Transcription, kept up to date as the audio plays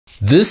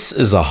This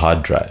is a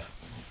hard drive,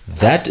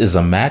 that is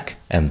a Mac,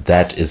 and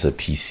that is a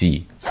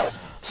PC.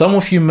 Some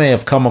of you may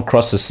have come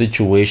across a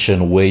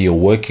situation where you're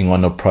working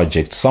on a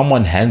project,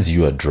 someone hands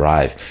you a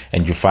drive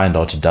and you find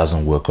out it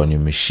doesn't work on your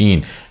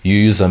machine. You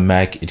use a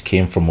Mac, it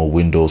came from a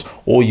Windows,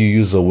 or you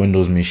use a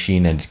Windows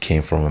machine and it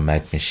came from a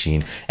Mac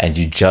machine, and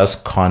you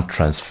just can't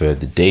transfer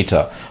the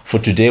data. For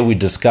today, we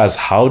discuss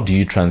how do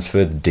you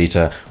transfer the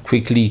data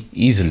quickly,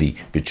 easily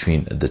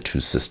between the two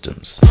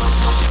systems.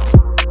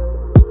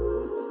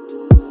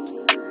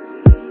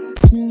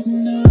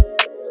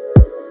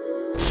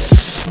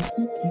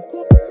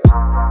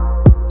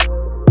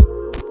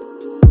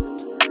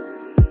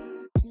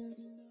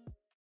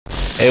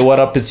 Hey, what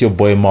up? It's your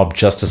boy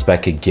MobbJustice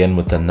back again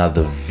with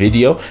another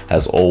video.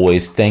 As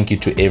always, thank you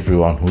to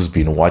everyone who's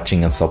been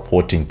watching and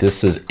supporting.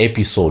 This is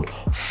episode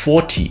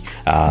 40,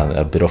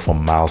 a bit of a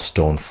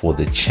milestone for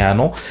the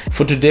channel.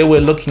 For today,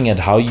 we're looking at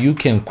how you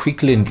can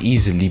quickly and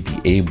easily be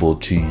able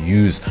to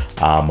use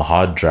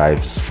hard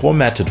drives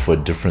formatted for a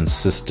different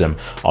system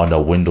on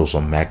a Windows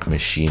or Mac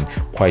machine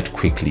quite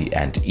quickly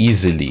and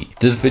easily.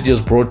 This video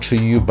is brought to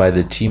you by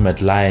the team at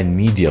Liyon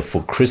Media.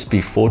 For crispy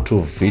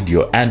photo,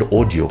 video, and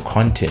audio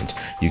content,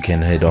 you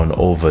can head on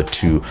over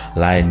to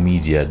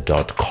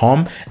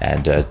lionmedia.com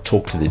and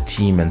talk to the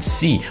team and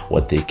see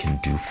what they can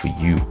do for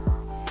you.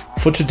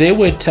 For today,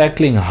 we're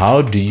tackling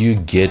how do you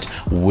get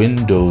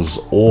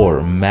Windows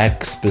or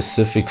Mac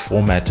specific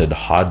formatted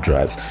hard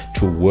drives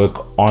to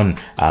work on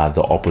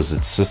the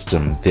opposite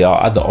system. There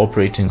are other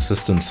operating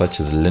systems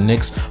such as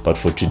Linux, but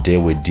for today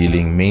we're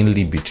dealing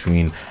mainly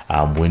between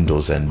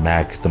Windows and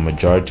Mac. The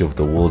majority of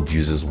the world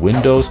uses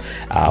Windows,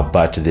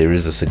 but there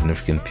is a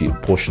significant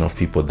portion of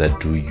people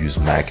that do use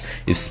Mac,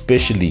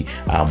 especially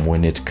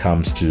when it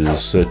comes to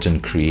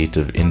certain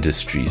creative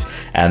industries.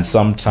 And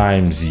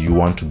sometimes you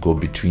want to go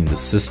between the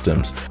systems.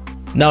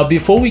 Now,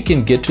 before we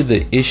can get to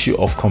the issue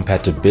of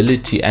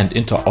compatibility and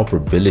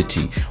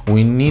interoperability,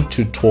 we need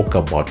to talk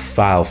about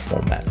file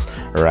formats,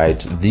 right?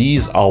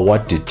 These are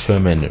what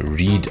determine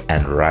read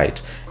and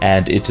write,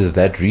 and it is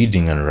that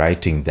reading and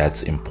writing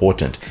that's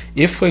important.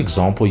 If, for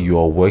example, you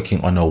are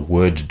working on a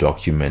Word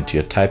document,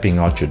 you're typing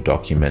out your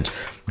document,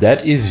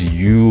 that is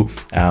you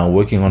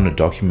working on a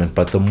document,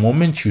 but the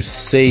moment you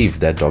save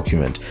that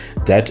document,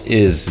 that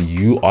is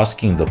you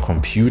asking the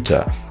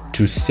computer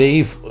to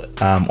save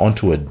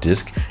onto a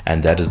disk,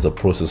 and that is the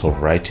process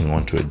of writing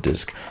onto a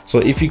disk. So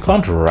if you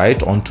can't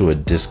write onto a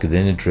disk,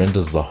 then it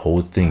renders the whole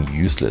thing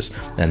useless,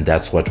 and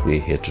that's what we're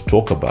here to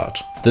talk about.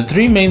 The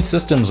three main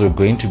systems we're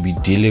going to be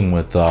dealing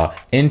with are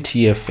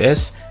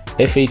NTFS,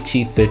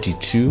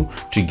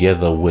 FAT32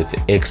 together with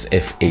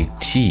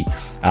exFAT.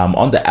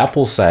 On the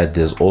Apple side,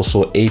 there's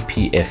also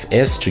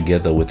APFS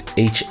together with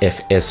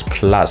HFS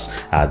Plus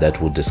that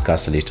we'll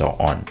discuss later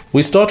on.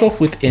 We start off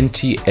with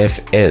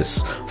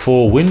NTFS.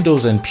 For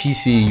Windows and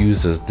PC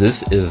users,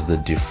 this is the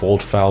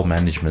default file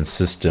management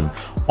system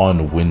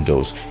on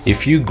Windows.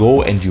 If you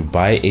go and you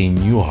buy a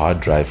new hard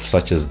drive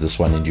such as this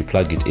one and you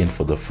plug it in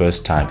for the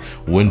first time,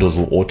 Windows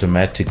will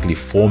automatically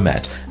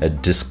format a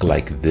disk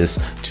like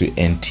this to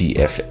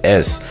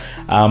NTFS.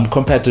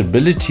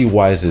 Compatibility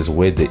wise is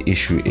where the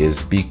issue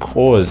is,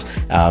 because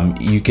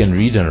you can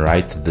read and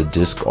write the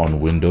disk on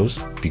Windows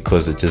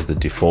because it is the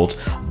default,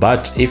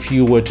 but if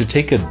you were to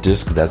take a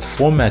disk that's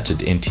formatted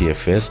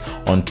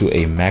NTFS onto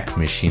a Mac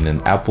machine,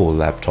 an Apple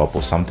laptop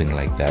or something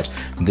like that,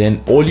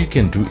 then all you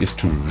can do is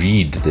to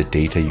read the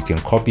data. You can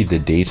copy the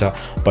data,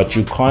 but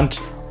you can't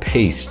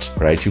paste,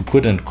 right? You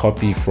couldn't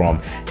copy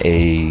from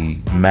a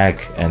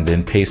Mac and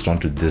then paste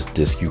onto this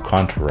disk. You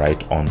can't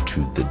write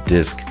onto the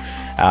disk.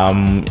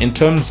 In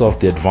terms of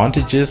the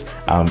advantages,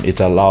 it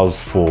allows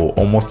for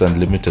almost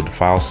unlimited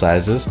file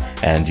sizes,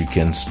 and you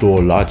can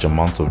store large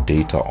amounts of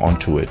data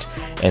onto it.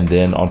 And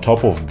then on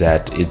top of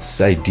that,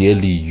 it's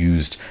ideally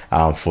used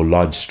for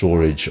large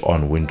storage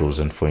on Windows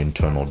and for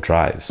internal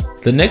drives.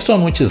 The next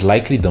one, which is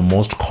likely the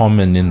most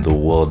common in the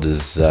world,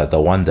 is the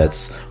one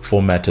that's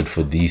formatted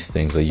for these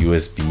things, a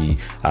USB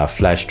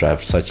flash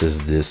drive such as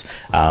this.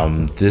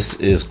 This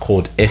is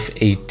called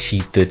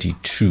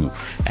FAT32,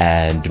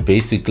 and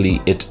basically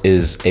it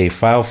is a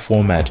file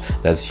format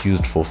that's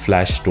used for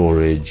flash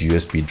storage,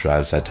 USB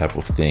drives, that type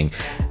of thing.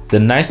 The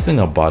nice thing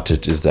about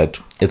it is that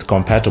it's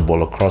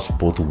compatible across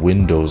both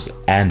Windows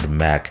and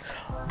Mac.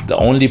 The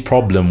only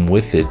problem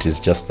with it is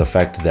just the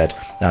fact that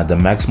the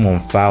maximum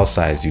file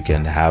size you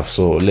can have,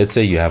 so let's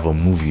say you have a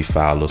movie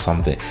file or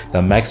something,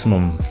 the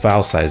maximum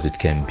file size it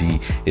can be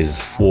is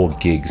 4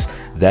 gigs.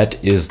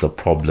 That is the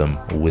problem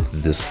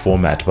with this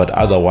format, but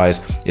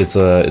otherwise it's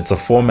a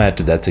format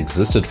that's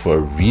existed for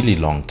a really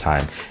long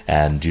time,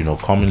 and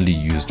commonly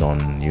used on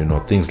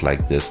things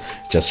like this,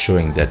 just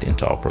showing that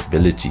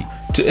interoperability.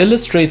 To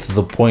illustrate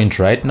the point,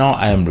 right now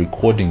I am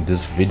recording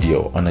this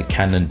video on a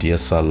Canon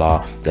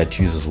DSLR that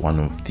uses one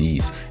of of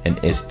these, an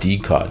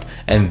SD card,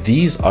 and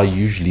these are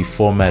usually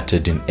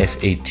formatted in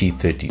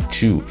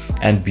FAT32,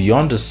 and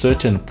beyond a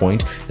certain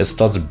point it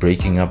starts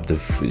breaking up the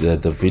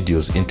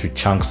videos into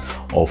chunks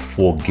of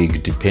 4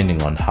 gig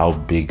depending on how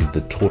big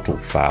the total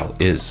file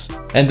is.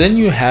 And then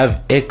you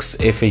have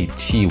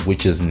exFAT,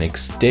 which is an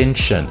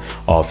extension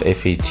of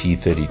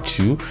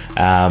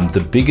FAT32. The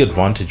big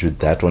advantage with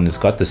that one is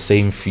got the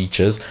same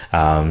features.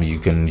 You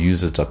can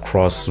use it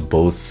across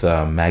both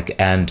Mac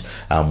and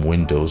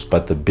Windows,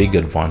 but the big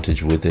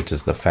advantage with it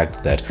is the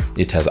fact that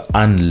it has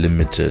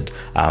unlimited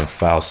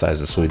file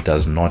sizes, so it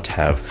does not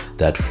have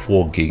that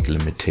 4 gig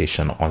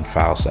limitation on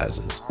file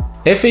sizes.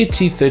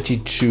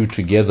 FAT32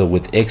 together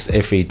with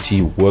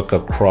exFAT work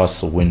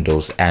across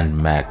Windows and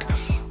Mac,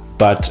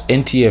 but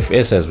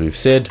NTFS, as we've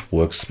said,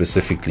 works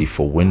specifically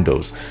for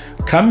Windows.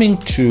 Coming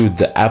to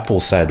the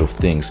Apple side of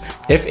things,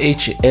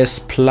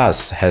 FHS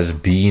Plus has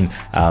been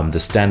the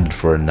standard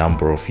for a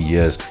number of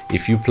years.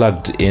 If you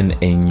plugged in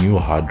a new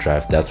hard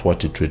drive, that's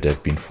what it would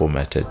have been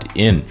formatted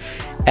in.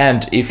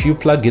 And if you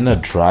plug in a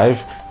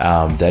drive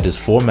that is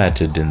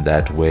formatted in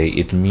that way,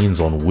 it means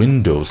on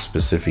Windows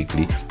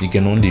specifically, you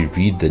can only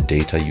read the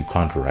data, you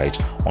can't write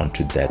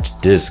onto that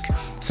disk.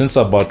 Since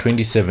about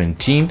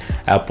 2017,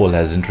 Apple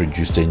has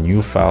introduced a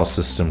new file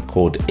system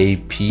called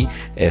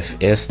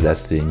APFS.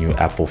 That's the new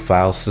Apple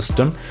file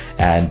system,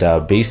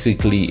 and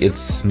basically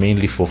it's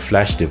mainly for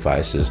flash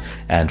devices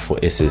and for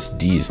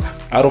SSDs.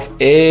 Out of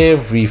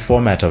every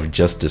format I've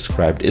just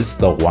described, it's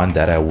the one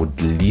that I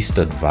would least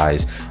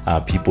advise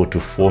people to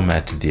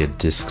format their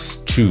disks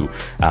to,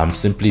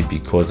 simply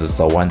because it's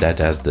the one that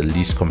has the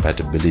least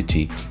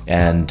compatibility,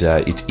 and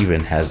it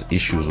even has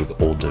issues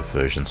with older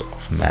versions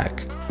of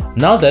Mac.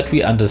 Now that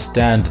we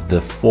understand the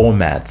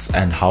formats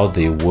and how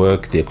they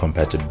work, their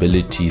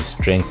compatibility,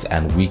 strengths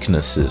and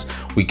weaknesses,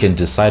 we can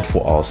decide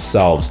for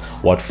ourselves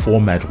what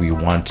format we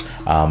want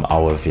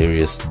our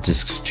various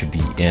disks to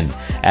be in.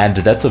 And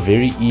that's a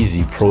very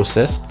easy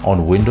process.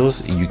 On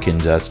Windows, you can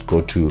just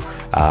go to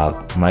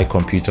my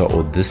computer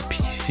or this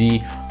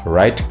PC,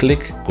 right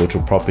click, go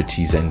to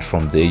properties, and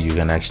from there you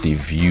can actually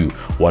view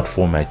what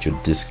format your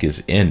disk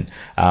is in.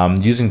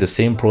 Using the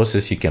same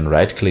process, you can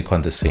right click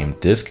on the same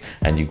disk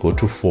and you go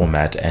to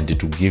format, and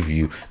it will give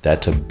you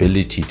that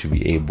ability to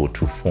be able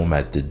to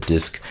format the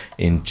disk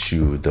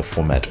into the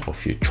format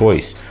of your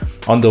choice.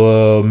 On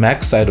the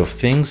Mac side of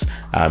things,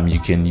 you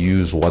can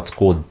use what's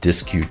called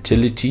disk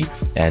utility,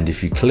 and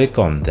if you click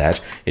on that,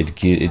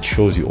 it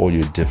shows you all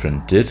your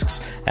different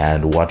disks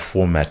and what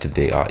format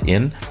they are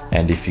in.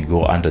 And if you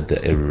go under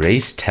the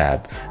erase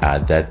tab,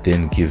 that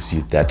then gives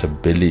you that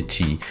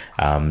ability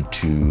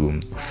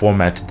to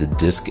format the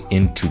disk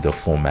into the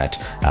format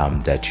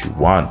that you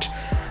want.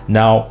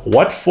 Now,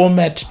 what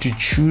format to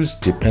choose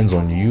depends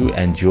on you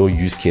and your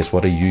use case.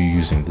 What are you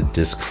using the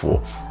disk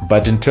for?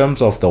 But in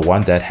terms of the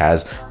one that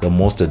has the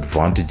most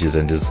advantages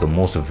and is the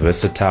most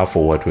versatile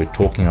for what we're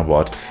talking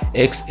about,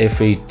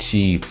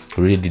 exFAT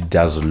really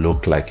does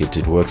look like it.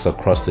 It works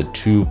across the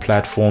 2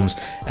 platforms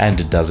and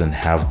it doesn't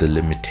have the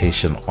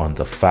limitation on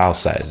the file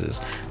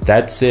sizes.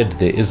 That said,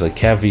 there is a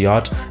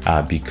caveat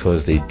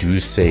because they do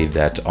say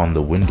that on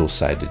the Windows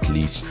side at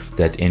least,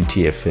 that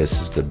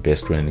NTFS is the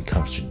best when it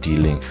comes to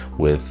dealing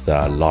with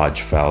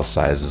large file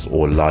sizes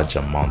or large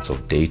amounts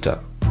of data.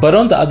 But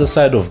on the other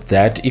side of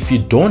that, if you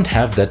don't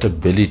have that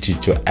ability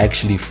to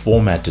actually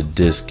format a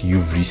disk,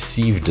 you've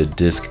received a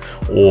disk,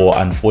 or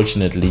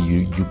unfortunately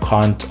you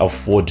can't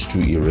afford to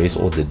erase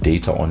all the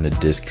data on the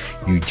disk,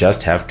 you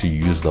just have to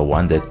use the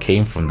one that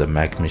came from the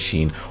Mac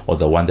machine or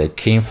the one that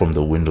came from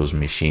the Windows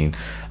machine,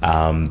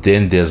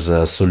 then there's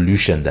a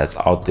solution that's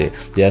out there.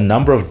 There are a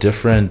number of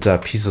different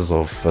pieces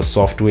of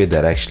software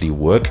that actually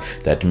work,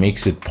 that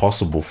makes it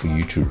possible for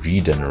you to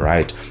read and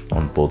write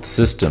on both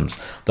systems.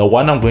 The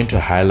one I'm going to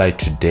highlight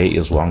today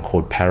is one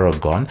called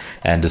Paragon,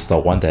 and it's the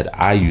one that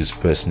I use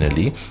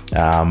personally.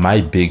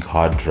 My big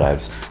hard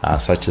drives,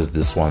 such as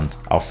this one,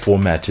 are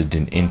formatted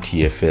in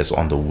NTFS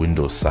on the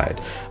Windows side,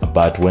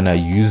 but when I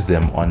use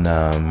them on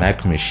a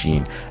Mac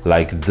machine,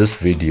 like this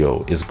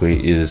video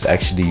is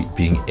actually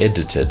being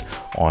edited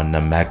on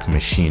a Mac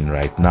machine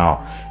right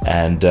now,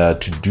 and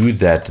to do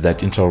that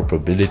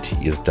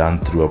interoperability is done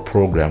through a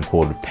program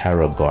called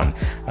Paragon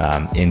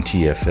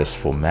NTFS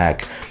for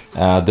Mac.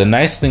 The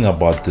nice thing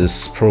about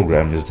this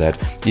program is that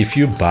if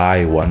you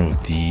buy one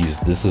of these,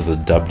 this is a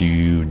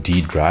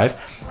WD drive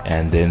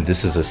and then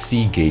this is a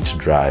Seagate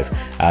drive,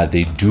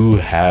 they do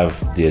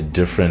have their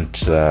different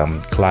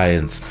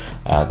clients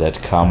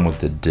that come with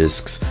the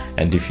disks,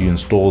 and if you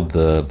install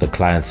the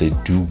clients, they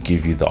do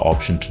give you the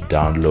option to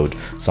download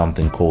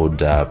something called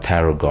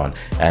Paragon.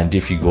 And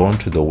if you go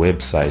onto the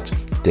website,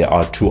 there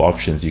are 2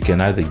 options. You can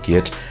either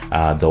get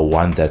the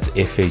one that's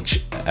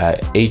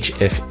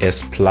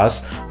HFS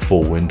Plus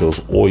for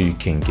Windows, or you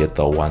can get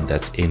the one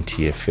that's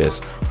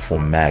NTFS for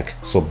Mac.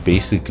 So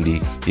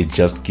basically it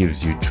just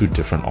gives you 2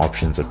 different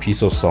options, a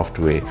piece of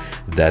software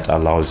that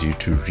allows you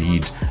to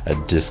read a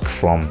disk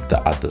from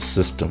the other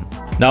system.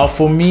 Now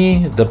for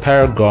me, the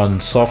Paragon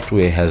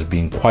software has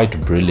been quite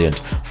brilliant.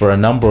 For a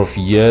number of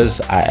years,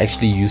 I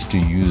actually used to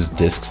use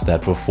disks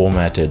that were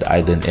formatted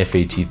either in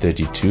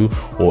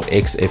FAT32 or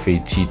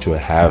exFAT to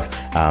have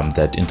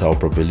that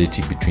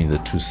interoperability between the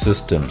two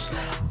systems.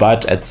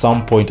 But at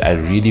some point, I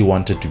really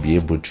wanted to be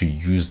able to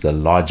use the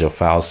larger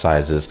file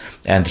sizes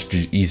and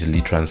to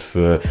easily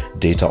transfer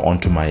data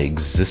onto my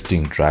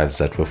existing drives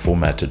that were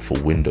formatted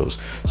for Windows.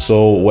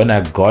 So when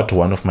I got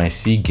one of my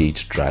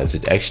Seagate drives,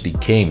 it actually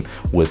came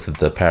with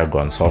the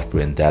Paragon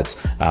software, and that's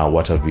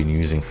what I've been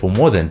using for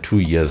more than 2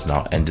 years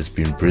now, and it's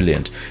been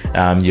brilliant.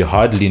 You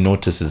hardly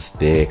notice it's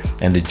there,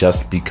 and it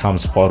just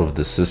becomes part of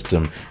the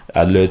system.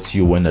 Alerts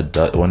you when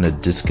a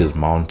disk is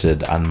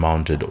mounted,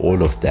 unmounted,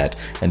 all of that,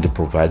 and it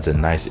provides a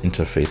nice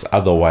interface.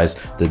 Otherwise,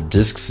 the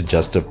disks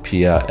just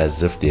appear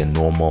as if they're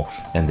normal,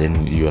 and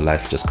then your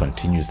life just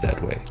continues that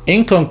way.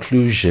 In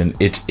conclusion,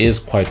 it is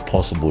quite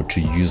possible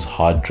to use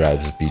hard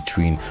drives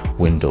between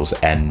Windows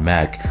and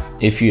Mac.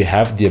 If you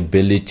have the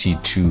ability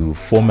to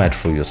format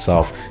for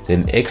yourself,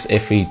 then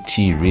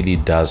exFAT really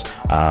does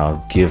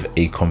give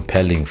a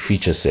compelling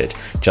feature set.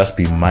 Just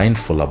be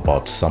mindful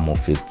about some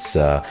of its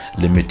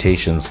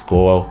limitations.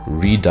 Go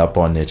read up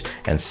on it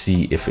and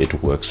see if it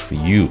works for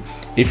you.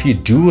 If you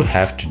do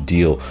have to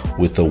deal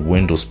with a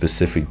Windows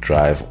specific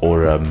drive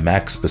or a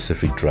Mac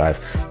specific drive,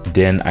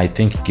 then I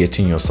think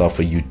getting yourself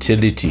a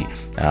utility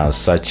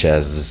such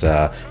as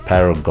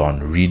Paragon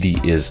really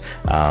is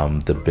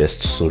the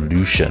best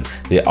solution.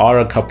 There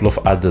are a couple of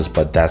others,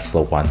 but that's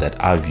the one that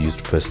I've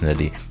used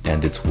personally,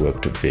 and it's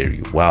worked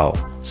very well.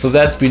 So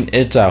that's been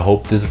it. I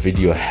hope this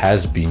video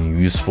has been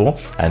useful.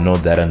 I know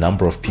that a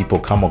number of people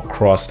come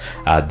across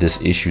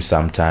this issue.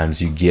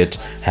 Sometimes you get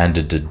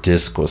handed a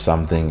disk or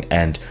something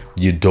and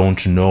you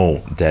don't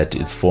know that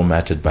it's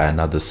formatted by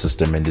another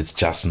system and it's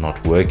just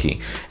not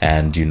working.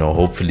 And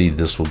hopefully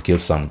this will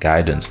give some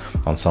guidance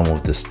on some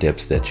of the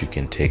steps that you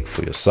can take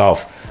for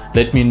yourself.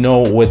 Let me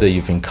know whether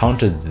you've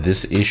encountered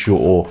this issue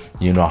or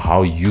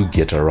how you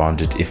get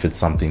around it, if it's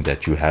something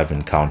that you have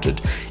encountered.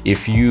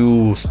 If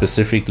you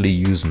specifically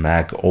use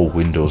Mac or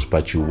Windows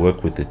but you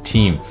work with a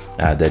team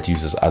that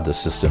uses other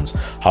systems,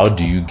 how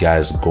do you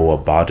guys go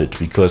about it?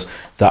 Because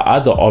the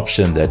other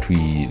option that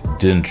we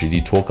didn't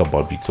really talk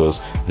about,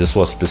 because this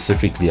was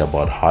specifically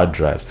about hard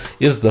drives,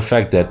 is the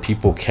fact that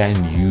people can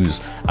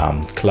use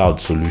cloud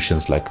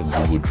solutions like a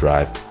Google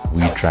Drive,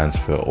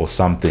 WeTransfer or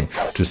something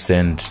to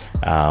send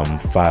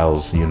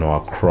files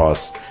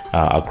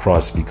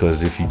across,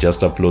 because if you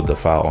just upload the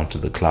file onto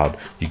the cloud,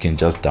 you can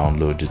just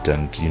download it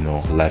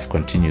and life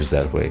continues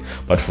that way.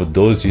 But for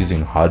those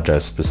using hard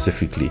drives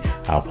specifically,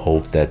 I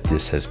hope that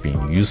this has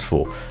been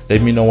useful.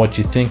 Let me know what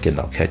you think, and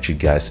I'll catch you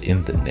guys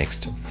in the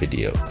next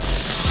video.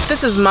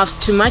 This is Muffs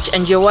Too Much,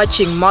 and you're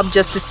watching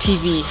MobbJustice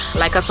TV.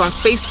 Like us on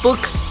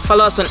Facebook,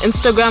 follow us on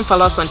Instagram,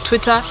 follow us on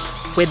Twitter.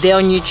 We're there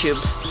on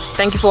YouTube.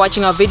 Thank you for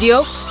watching our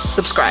video.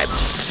 Subscribe.